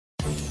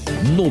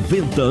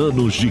90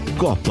 anos de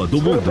Copa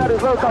do Mundo.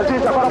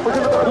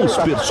 Os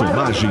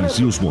personagens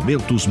e os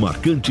momentos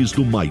marcantes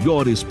do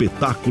maior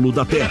espetáculo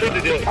da Terra.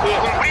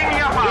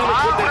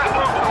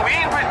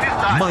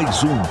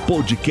 Mais um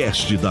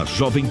podcast da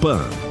Jovem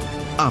Pan.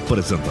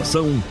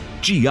 Apresentação: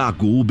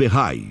 Tiago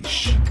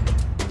Uberrais.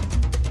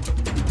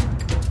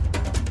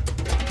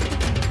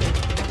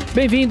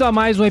 Bem-vindo a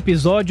mais um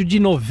episódio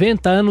de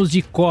 90 anos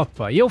de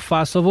Copa. E eu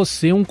faço a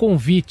você um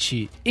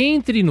convite.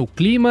 Entre no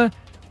clima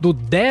do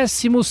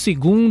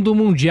 12º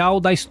Mundial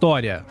da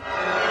história.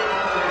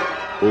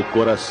 O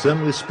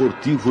coração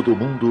esportivo do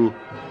mundo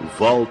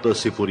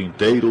volta-se por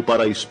inteiro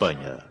para a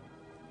Espanha.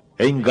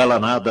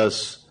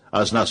 Engalanadas,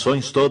 as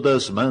nações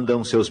todas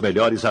mandam seus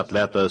melhores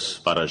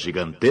atletas para a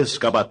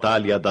gigantesca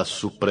batalha da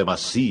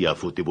supremacia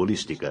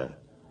futebolística.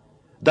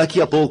 Daqui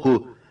a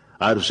pouco,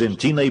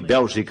 Argentina e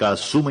Bélgica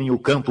assumem o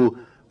campo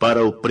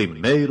para o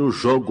primeiro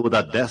jogo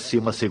da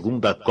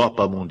 12ª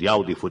Copa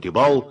Mundial de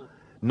Futebol,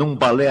 num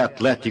balé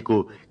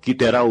atlético que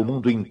terá o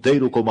mundo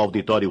inteiro como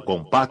auditório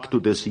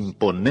compacto desse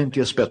imponente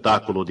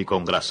espetáculo de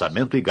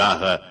congraçamento e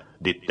garra,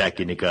 de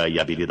técnica e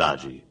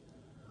habilidade.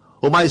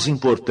 O mais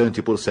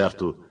importante, por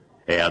certo,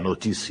 é a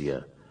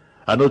notícia.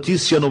 A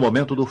notícia no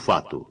momento do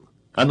fato.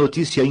 A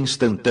notícia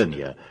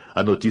instantânea.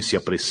 A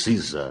notícia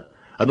precisa.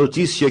 A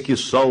notícia que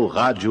só o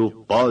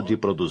rádio pode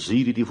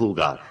produzir e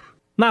divulgar.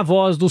 Na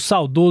voz do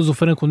saudoso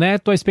Franco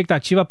Neto, a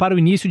expectativa para o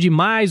início de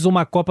mais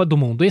uma Copa do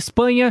Mundo.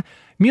 Espanha,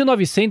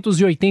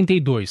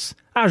 1982.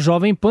 A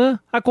Jovem Pan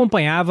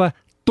acompanhava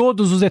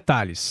todos os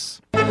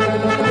detalhes.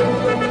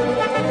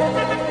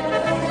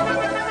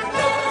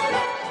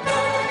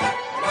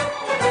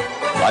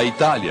 A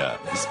Itália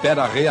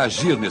espera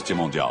reagir neste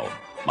Mundial.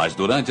 Mas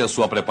durante a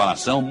sua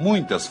preparação,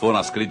 muitas foram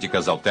as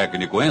críticas ao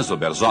técnico Enzo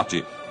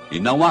Berzotти e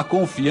não há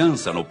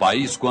confiança no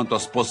país quanto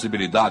às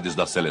possibilidades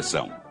da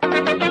seleção.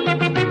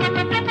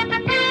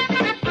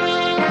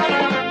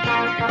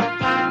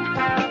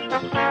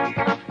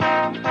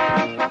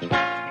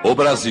 O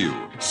Brasil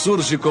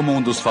surge como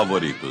um dos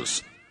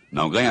favoritos.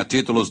 Não ganha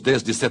títulos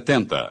desde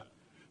 70.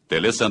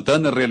 Tele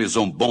Santana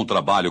realizou um bom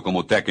trabalho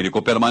como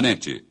técnico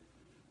permanente.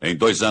 Em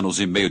 2 anos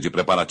e meio de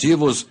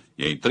preparativos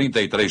e em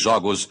 33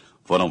 jogos,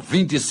 foram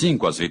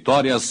 25 as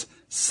vitórias,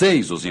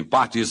 6 os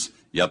empates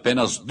e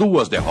apenas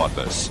 2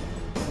 derrotas.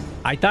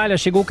 A Itália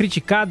chegou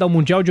criticada ao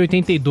Mundial de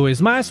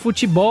 82, mas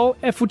futebol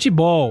é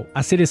futebol.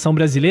 A seleção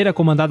brasileira,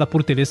 comandada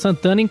por Tele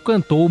Santana,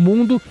 encantou o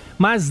mundo,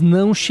 mas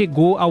não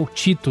chegou ao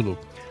título.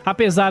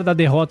 Apesar da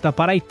derrota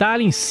para a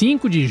Itália em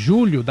 5 de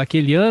julho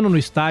daquele ano no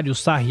estádio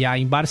Sarriá,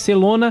 em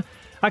Barcelona,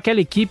 aquela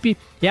equipe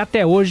é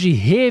até hoje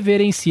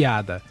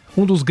reverenciada.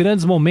 Um dos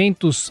grandes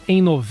momentos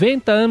em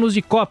 90 anos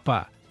de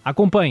Copa.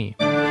 Acompanhe.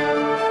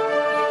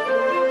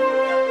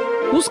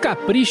 Os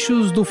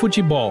caprichos do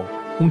futebol.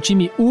 Um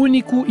time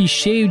único e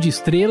cheio de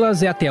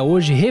estrelas é até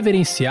hoje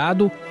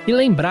reverenciado e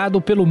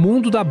lembrado pelo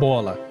mundo da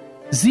bola.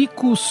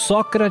 Zico,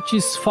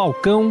 Sócrates,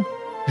 Falcão,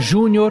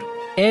 Júnior,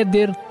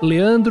 Éder,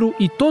 Leandro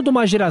e toda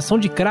uma geração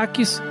de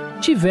craques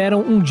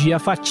tiveram um dia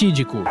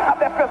fatídico. A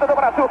defesa do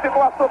Brasil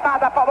ficou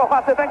assustada, Paulo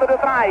Rossi vem de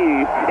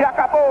trás e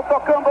acabou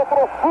tocando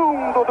pro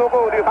fundo do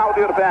gol de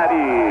Valdir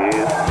Pérez.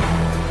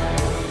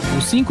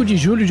 O 5 de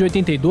julho de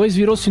 82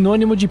 virou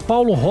sinônimo de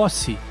Paulo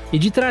Rossi e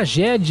de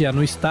tragédia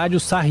no estádio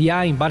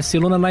Sarriá, em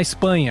Barcelona, na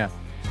Espanha.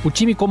 O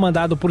time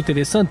comandado por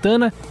Tele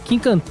Santana, que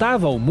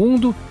encantava o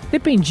mundo,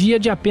 dependia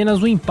de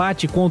apenas um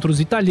empate contra os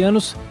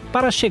italianos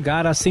para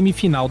chegar à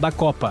semifinal da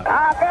Copa.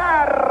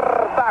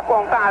 Aberta a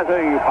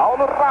contagem,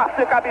 Paulo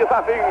Rossi,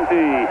 camisa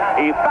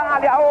 20.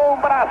 Itália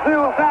 1,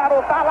 Brasil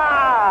 0, tá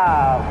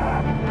lá.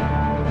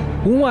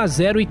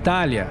 1-0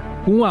 Itália,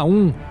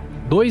 1-1,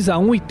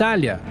 2-1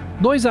 Itália,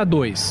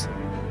 2-2,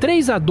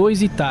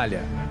 3-2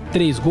 Itália.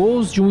 3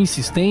 gols de um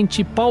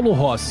insistente Paulo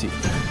Rossi.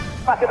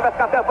 Batida vai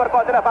escanteio por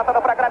conta,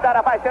 levantando pra grande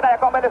área, vai tirar, é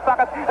como ele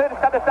soca, eles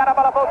cabecearam, a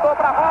bola voltou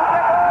pra Rossi,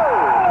 gol!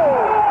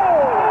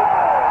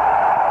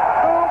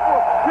 Um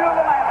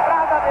cochilo na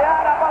entrada de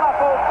área, a bola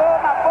voltou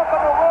na boca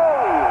do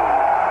gol.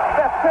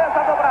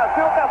 Defesa do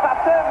Brasil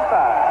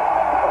desatenta.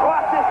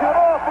 Rossi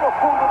girou pro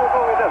fundo do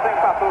gol e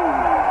desempatou.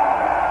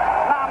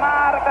 Na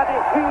marca de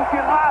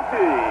 29,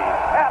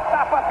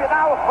 etapa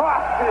final,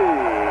 Rossi.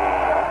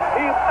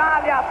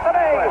 Itália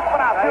 3,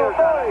 Brasil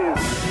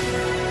 2.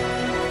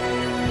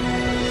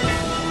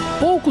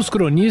 Poucos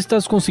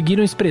cronistas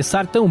conseguiram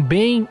expressar tão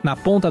bem, na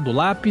ponta do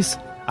lápis,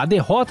 a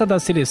derrota da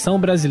seleção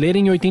brasileira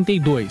em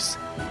 82.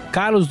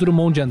 Carlos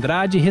Drummond de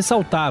Andrade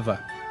ressaltava: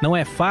 não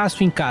é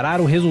fácil encarar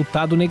o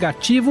resultado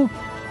negativo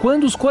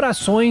quando os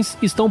corações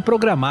estão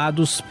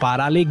programados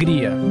para a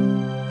alegria.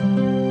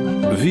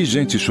 Vi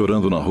gente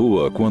chorando na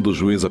rua quando o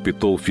juiz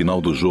apitou o final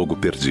do jogo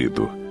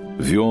perdido.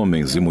 Vi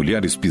homens e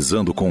mulheres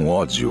pisando com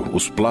ódio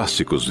os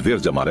plásticos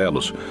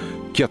verde-amarelos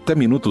que até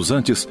minutos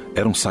antes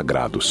eram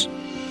sagrados.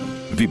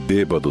 Vi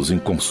bêbados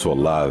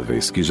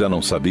inconsoláveis que já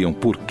não sabiam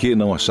por que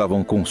não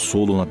achavam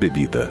consolo na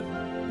bebida.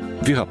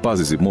 Vi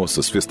rapazes e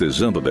moças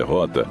festejando a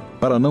derrota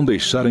para não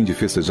deixarem de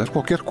festejar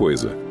qualquer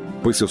coisa.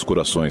 pois seus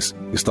corações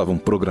estavam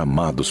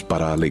programados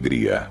para a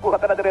alegria. Curra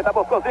pela direita,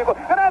 buscou Zico,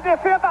 grande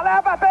finta,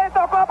 leva bem,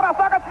 tocou pra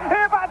Sócrates,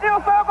 invadiu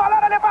o seu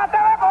goleiro, ele bateu,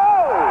 é gol!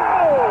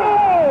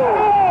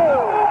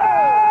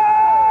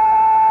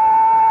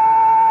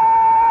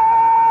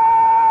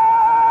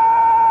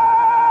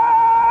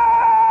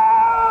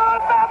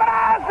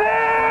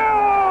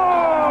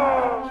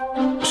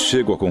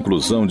 Chego à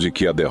conclusão de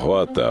que a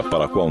derrota,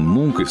 para a qual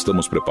nunca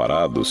estamos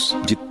preparados,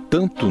 de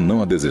tanto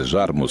não a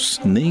desejarmos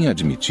nem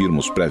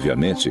admitirmos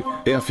previamente,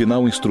 é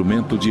afinal um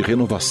instrumento de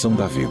renovação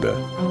da vida.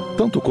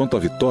 Tanto quanto a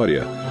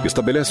vitória,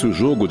 estabelece o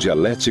jogo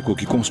dialético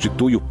que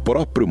constitui o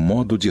próprio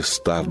modo de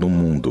estar no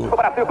mundo. O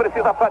Brasil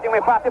precisa só de um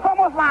empate,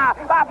 vamos lá!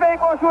 Lá vem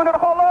com o Júnior,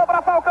 rolou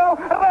para Falcão,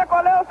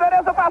 recolheu o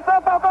Cerezo, passou,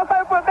 Falcão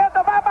saiu por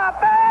dentro, vai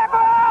bater,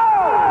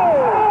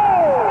 gol!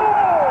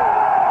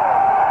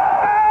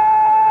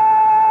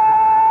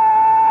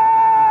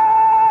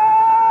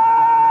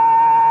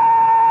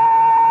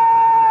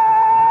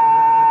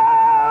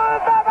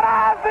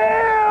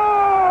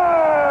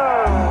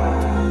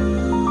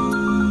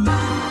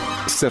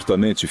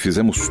 Certamente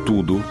fizemos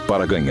tudo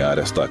para ganhar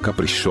esta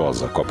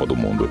caprichosa Copa do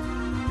Mundo.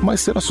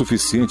 Mas será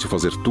suficiente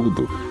fazer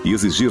tudo e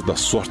exigir da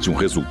sorte um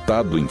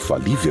resultado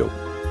infalível?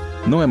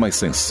 Não é mais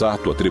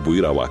sensato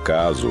atribuir ao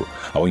acaso,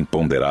 ao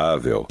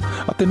imponderável,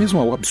 até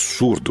mesmo ao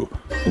absurdo,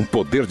 um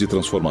poder de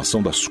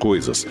transformação das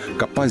coisas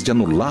capaz de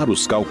anular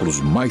os cálculos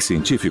mais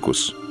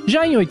científicos?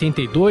 Já em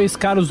 82,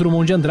 Carlos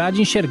Drummond de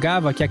Andrade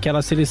enxergava que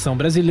aquela seleção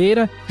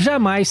brasileira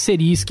jamais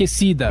seria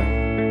esquecida.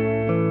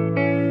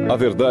 A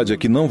verdade é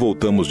que não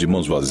voltamos de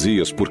mãos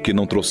vazias porque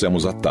não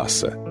trouxemos a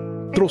taça.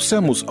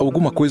 Trouxemos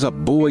alguma coisa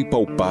boa e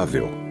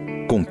palpável.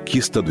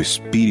 Conquista do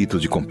espírito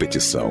de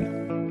competição.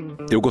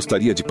 Eu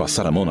gostaria de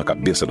passar a mão na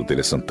cabeça do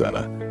Tele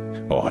Santana.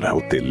 Ora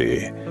o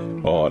Tele,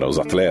 ora os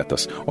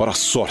atletas, ora a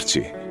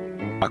sorte.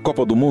 A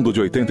Copa do Mundo de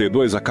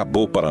 82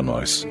 acabou para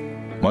nós.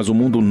 Mas o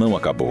mundo não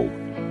acabou.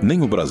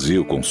 Nem o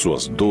Brasil com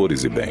suas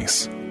dores e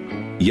bens.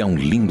 E há um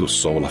lindo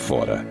sol lá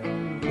fora.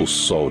 O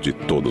sol de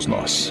todos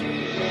nós.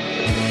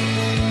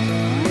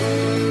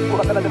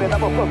 Pela direita,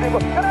 buscou Zico,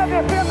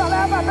 grande finta,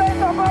 leva bem,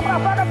 tocou pra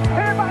Sócrates,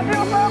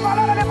 invadiu o seu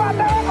goleiro, ele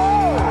bateu,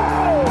 gol!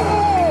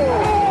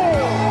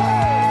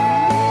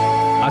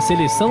 A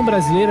seleção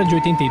brasileira de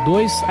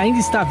 82 ainda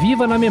está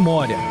viva na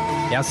memória.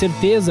 É a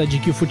certeza de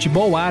que o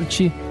futebol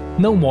arte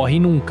não morre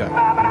nunca.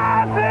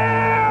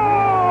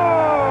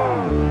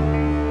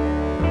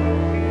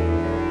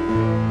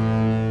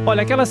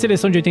 Olha, aquela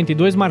seleção de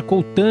 82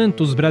 marcou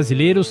tantos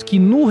brasileiros que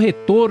no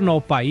retorno ao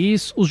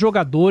país os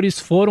jogadores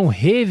foram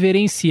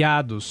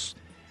reverenciados.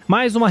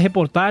 Mais uma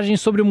reportagem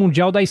sobre o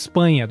Mundial da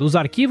Espanha, dos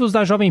arquivos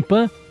da Jovem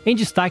Pan, em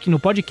destaque no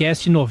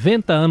podcast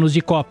 90 anos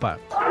de Copa.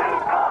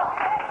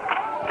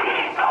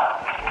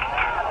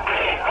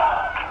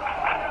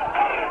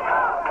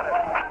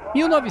 Em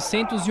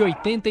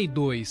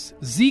 1982,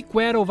 Zico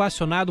era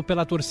ovacionado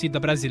pela torcida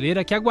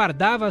brasileira que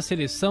aguardava a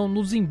seleção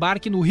no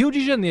desembarque no Rio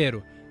de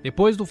Janeiro,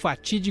 depois do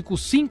fatídico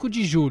 5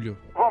 de julho.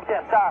 Vamos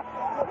testar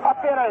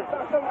apenas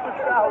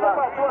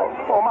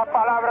uma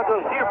palavra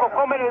do Zico,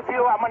 como ele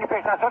viu a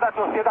manifestação da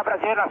torcida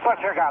brasileira na sua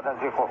chegada,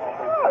 Zico.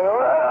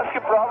 Eu acho que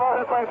prova o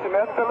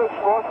reconhecimento pelo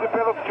esforço e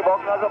pelo futebol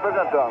que nós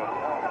apresentamos.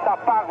 Está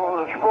pago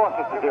o esforço,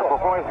 Zico,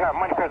 com essa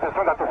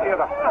manifestação da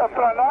torcida?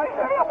 Para nós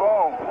é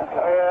bom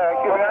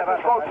que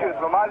viesse com o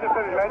título, mas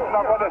infelizmente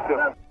não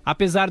aconteceu.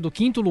 Apesar do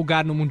 5º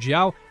lugar no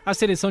Mundial, a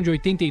seleção de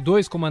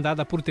 82,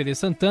 comandada por Tele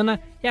Santana,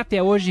 é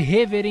até hoje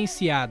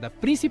reverenciada,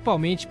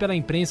 principalmente pela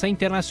imprensa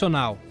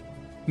internacional.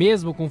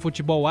 Mesmo com o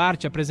futebol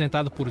arte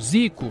apresentado por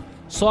Zico,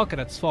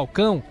 Sócrates,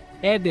 Falcão,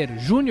 Éder,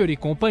 Júnior e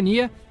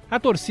companhia, a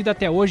torcida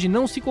até hoje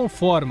não se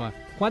conforma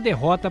com a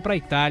derrota para a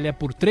Itália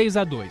por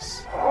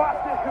 3-2.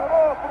 Rossi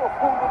girou para o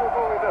fundo do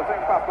gol e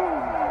desempatou.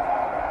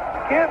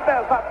 Que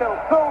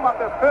desatenção na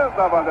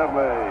defesa,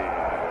 Vanderlei.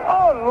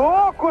 Ô,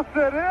 louco,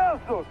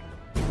 Cerezo!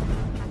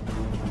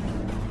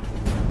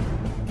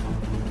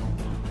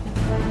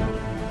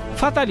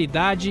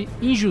 Fatalidade,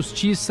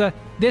 injustiça,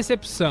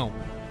 decepção.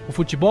 O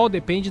futebol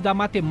depende da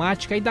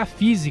matemática e da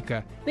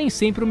física, nem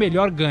sempre o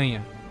melhor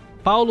ganha.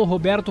 Paulo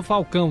Roberto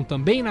Falcão,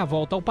 também na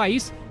volta ao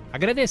país,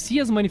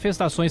 agradecia as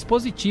manifestações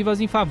positivas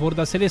em favor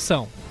da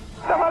seleção.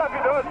 É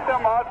maravilhoso ter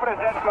o maior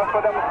presente que nós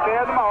podemos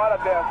ter numa hora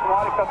dessa, uma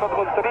hora que está todo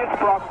mundo triste,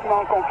 próximo a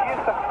uma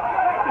conquista.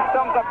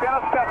 Estamos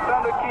apenas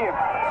pensando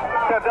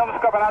que perdemos o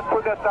campeonato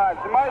por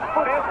detalhes, mas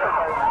por isso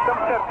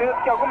temos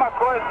certeza que alguma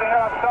coisa em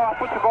relação ao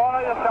futebol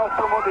nós deixamos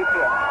para o mundo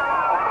inteiro.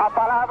 A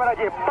palavra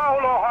de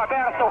Paulo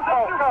Roberto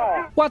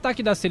Falcão. O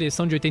ataque da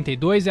seleção de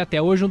 82 é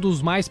até hoje um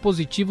dos mais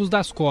positivos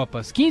das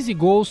Copas. 15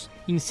 gols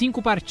em 5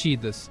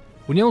 partidas.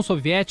 União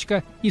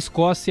Soviética,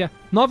 Escócia,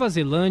 Nova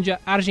Zelândia,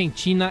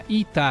 Argentina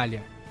e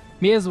Itália.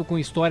 Mesmo com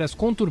histórias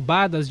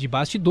conturbadas de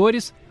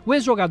bastidores, o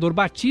ex-jogador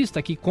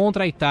Batista, que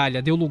contra a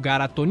Itália deu lugar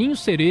a Toninho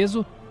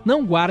Cerezo,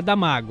 não guarda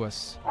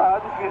mágoas.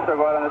 Difícil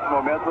agora nesse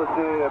momento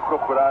você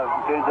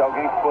procurar, entende,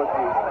 alguém que fosse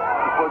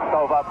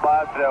salvar a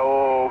pátria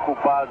ou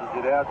culpados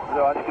diretos.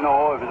 Eu acho que não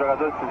houve. Os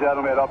jogadores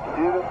fizeram o melhor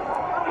possível,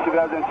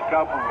 estiveram dentro de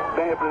campo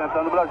bem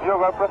representando o Brasil.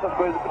 Agora para essas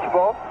coisas do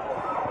futebol,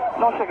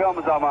 Não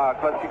chegamos a uma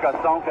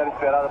classificação que era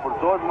esperada por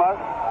todos, mas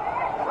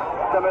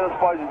também não se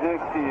pode dizer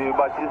que se o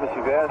Batista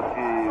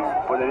tivesse,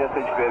 poderia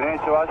ser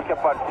diferente. Eu acho que a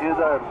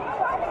partida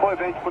foi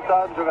bem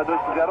disputada, os jogadores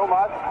fizeram o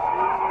máximo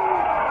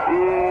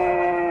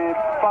e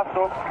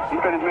passou.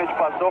 Infelizmente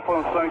passou, foi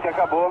um sonho que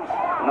acabou.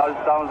 Nós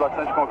estávamos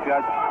bastante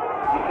confiantes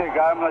de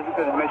chegarmos, mas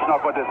infelizmente não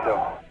aconteceu.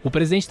 O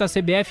presidente da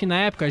CBF na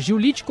época,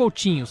 Giulite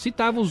Coutinho,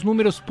 citava os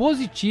números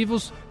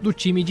positivos do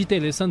time de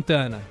Tele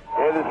Santana.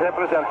 Eles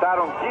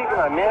representaram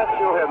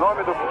dignamente o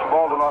renome do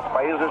futebol do nosso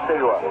país no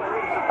exterior.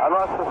 A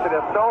nossa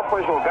seleção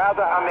foi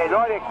julgada a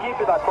melhor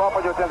equipe da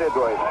Copa de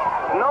 82.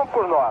 Não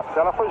por nós,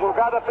 ela foi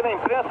julgada pela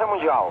imprensa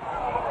mundial.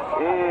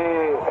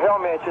 E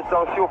realmente,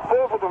 então, se o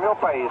povo do meu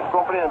país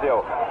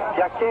compreendeu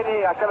que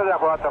aquela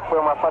derrota foi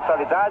uma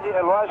fatalidade,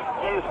 é lógico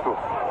que isto,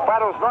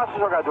 para os nossos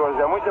jogadores,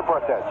 é muito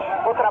importante.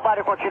 O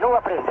trabalho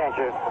continua,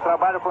 presidente? O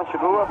trabalho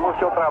continua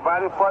porque o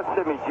trabalho pode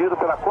ser medido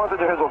pela conta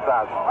de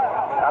resultados.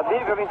 A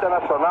nível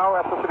internacional,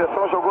 essa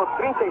seleção jogou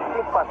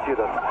 35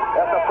 partidas.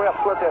 Essa foi a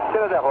sua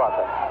terceira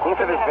derrota,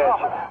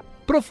 infelizmente.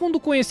 Profundo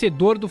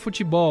conhecedor do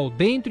futebol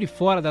dentro e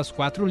fora das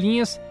quatro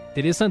linhas,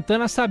 Tele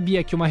Santana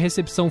sabia que uma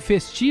recepção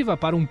festiva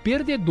para um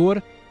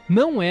perdedor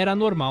não era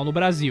normal no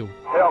Brasil.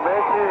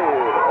 Realmente,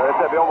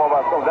 receber uma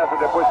ovação dessa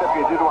depois de ter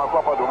perdido uma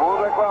Copa do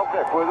Mundo é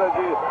qualquer coisa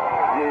de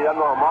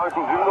anormal,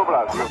 inclusive no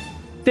Brasil.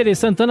 Tele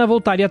Santana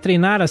voltaria a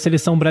treinar a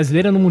seleção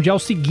brasileira no Mundial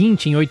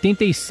seguinte, em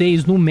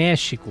 86, no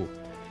México.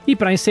 E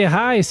para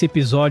encerrar esse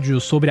episódio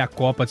sobre a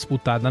Copa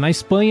disputada na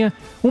Espanha,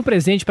 um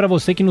presente para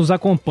você que nos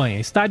acompanha.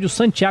 Estádio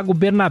Santiago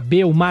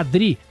Bernabéu,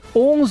 Madrid,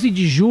 11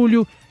 de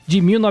julho de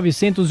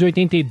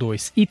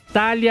 1982.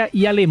 Itália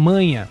e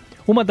Alemanha.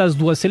 Uma das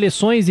duas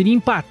seleções iria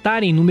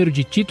empatar em número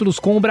de títulos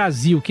com o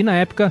Brasil, que na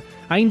época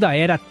ainda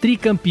era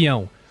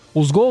tricampeão.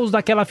 Os gols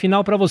daquela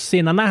final para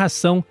você na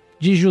narração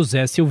de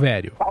José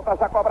Silvério. Falta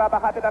já cobrada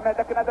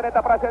rapidamente aqui na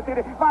direita para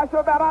Gentili. Vai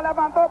Gilberto,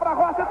 levantou para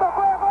Rossi,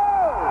 tocou e gol!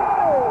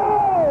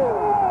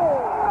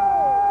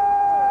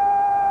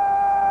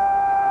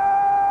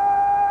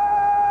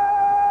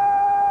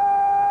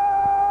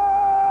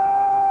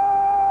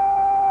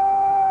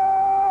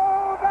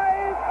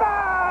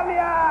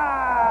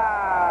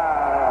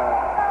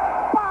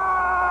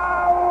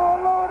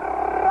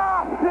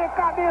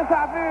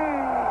 Camisa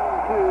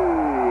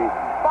 20,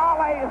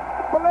 bola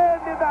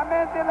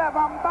esplendidamente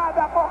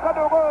levantada à boca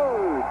do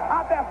gol,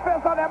 a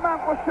defesa alemã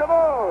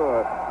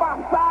cochilou,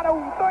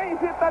 passaram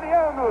dois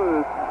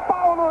italianos,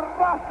 Paulo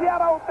Rossi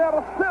era o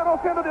terceiro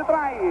vindo de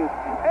trás,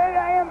 ele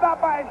ainda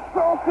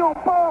baixou-se um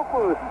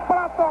pouco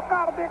para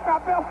tocar de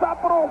cabeça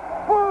para o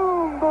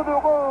fundo do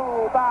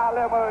gol da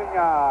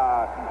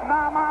Alemanha,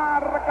 na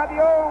marca de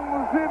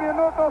 11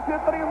 minutos e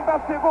 30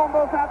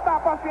 segundos,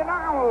 etapa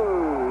final.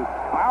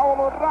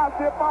 Paulo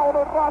Rossi,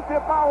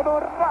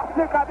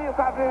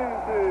 camisa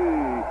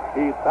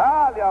 20.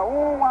 Itália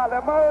 1,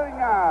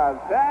 Alemanha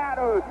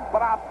 0.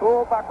 Para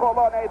toda a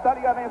colônia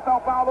italiana em São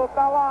Paulo,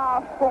 tá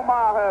lá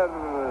Schumacher.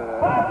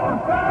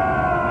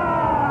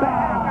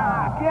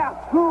 Pega, que é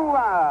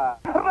sua.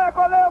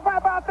 Recolheu, vai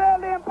bater,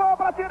 limpou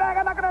para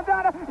Tirega na grande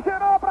área.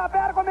 Girou para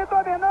Bergomi,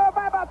 dominou,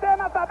 vai bater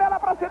na tabela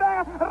para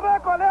Tirega.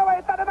 Recolheu, a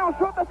Itália não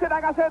chuta.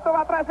 Tirega ajeitou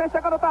atrás, vem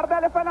chegando o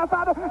Tardelli, foi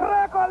lançado.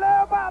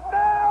 Recolheu, bateu,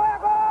 é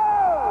gol!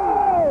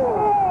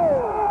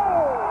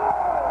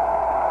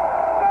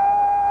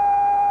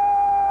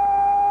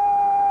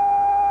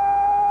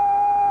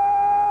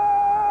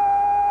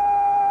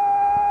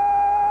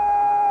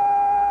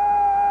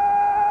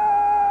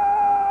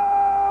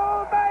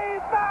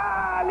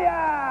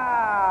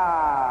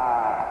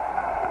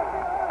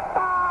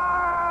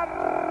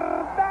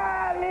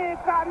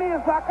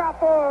 Camisa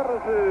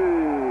 14.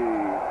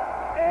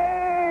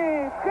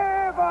 E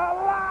que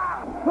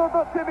golaço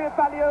do time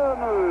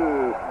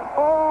italiano.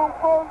 Um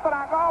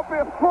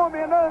contragolpe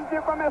fulminante,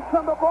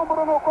 começando com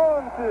Bruno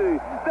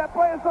Conte.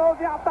 Depois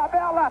houve a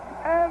tabela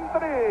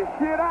entre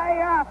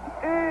Scirea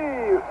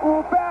e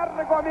o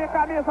Bergomi,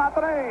 camisa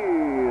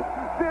 3.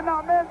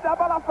 Finalmente a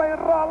bola foi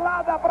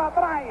enrolada para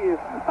trás.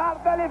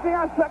 Tardelli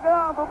vinha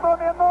chegando,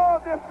 dominou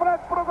de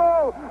frente pro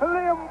gol,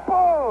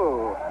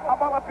 limpou. A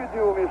bola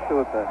pediu, me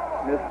chuta.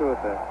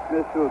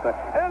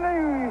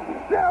 Ele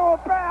encheu o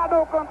pé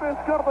do canto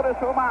esquerdo de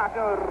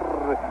Schumacher.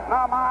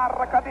 Na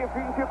marca de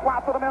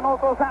 24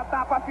 minutos,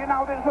 etapa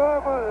final de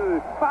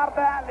jogo.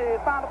 Tardelli,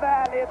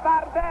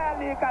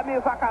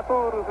 camisa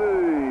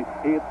 14.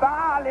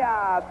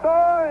 Itália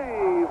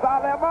 2,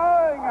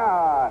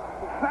 Alemanha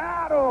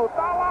 0.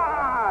 Tá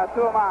lá,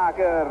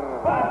 Schumacher.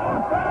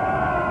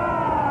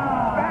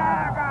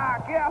 Pega,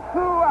 que é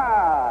sua.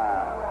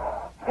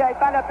 E a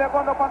Itália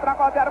pegou no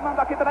contra-golpe, armando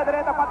aqui pela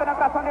direita, com a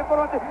penetração de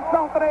Conte.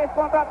 São 3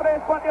 contra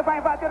 3, Conte vai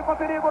invadir com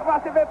perigo, o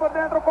Rossi veio por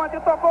dentro, Conte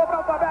tocou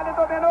para o Tabelli,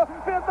 dominou,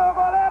 pintou o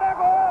goleiro, é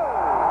gol!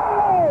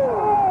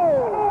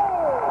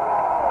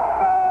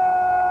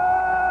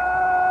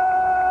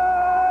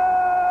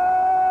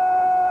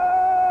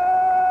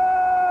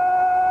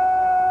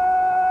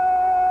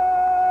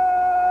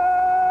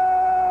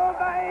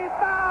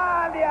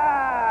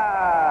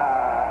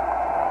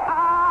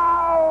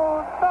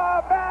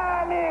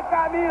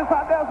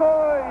 Camisa 18,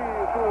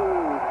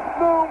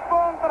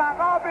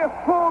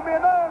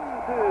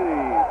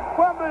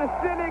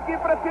 Gentili que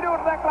preferiu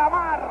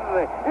reclamar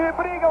e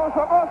briga,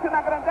 jogou-se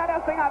na grande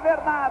área sem haver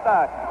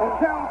nada.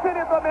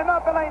 Gentili dominou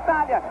pela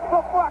Itália,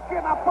 tocou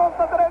aqui na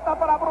ponta direita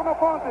para Bruno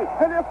Conte,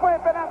 ele foi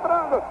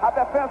penetrando, a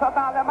defesa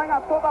da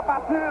Alemanha toda a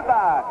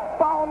batida.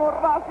 Paulo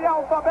Rossi e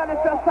Altobelli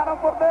fecharam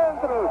por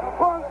dentro,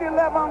 Conte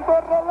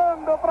levantou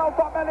rolando para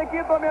Altobelli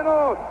que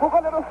dominou, o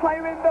goleiro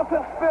saiu em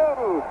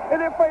desespero,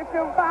 ele foi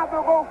pintado,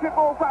 o gol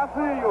ficou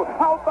vazio.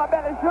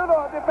 Altobelli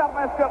girou de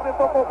perna esquerda e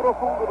tocou pro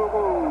fundo do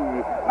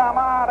gol. Na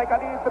marca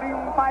de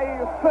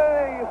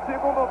 36,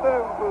 segundo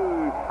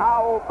tempo.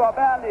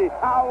 Altobelli,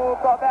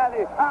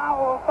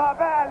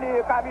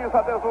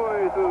 camisa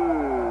 18.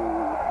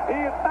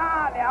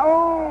 Itália,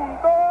 1,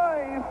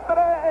 2,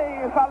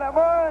 3,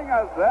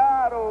 Alemanha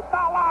 0.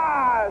 Tá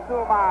lá,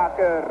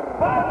 Schumacher.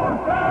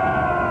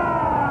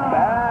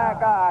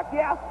 Pega, que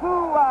é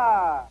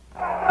sua.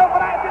 O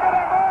Brasil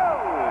é gol.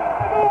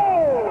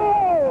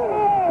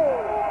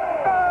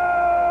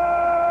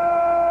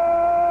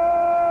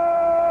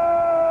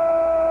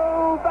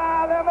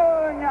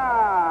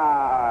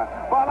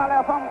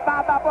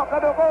 Levantada a boca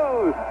do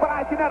gol,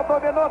 Breitner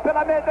dominou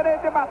pela meia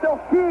direita e bateu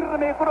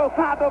firme,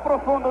 cruzado pro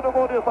fundo do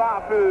gol de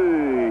Zoff.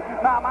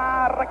 Na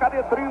marca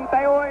de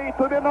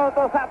 38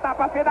 minutos,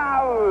 etapa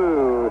final.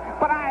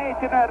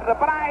 Breitner,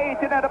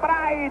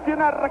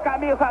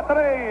 camisa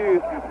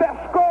 3,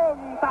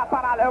 desconta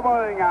para a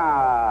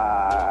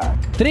Alemanha.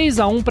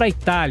 3-1 para a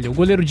Itália. O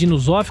goleiro Dino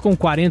Zoff, com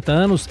 40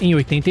 anos, em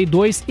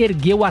 82,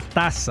 ergueu a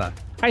taça.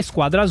 A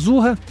esquadra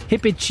azurra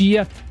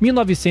repetia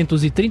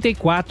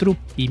 1934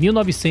 e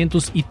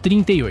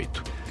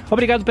 1938.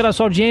 Obrigado pela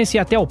sua audiência e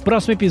até o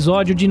próximo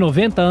episódio de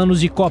 90 anos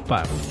de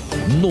Copa.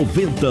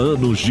 90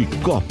 anos de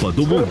Copa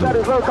do Mundo.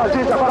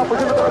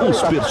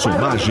 Os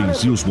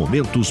personagens e os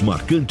momentos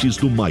marcantes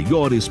do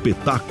maior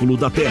espetáculo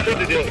da Terra.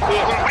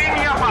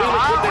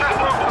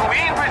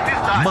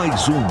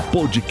 Mais um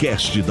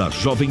podcast da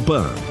Jovem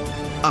Pan.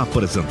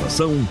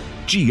 Apresentação: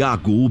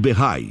 Tiago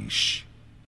Uberrais.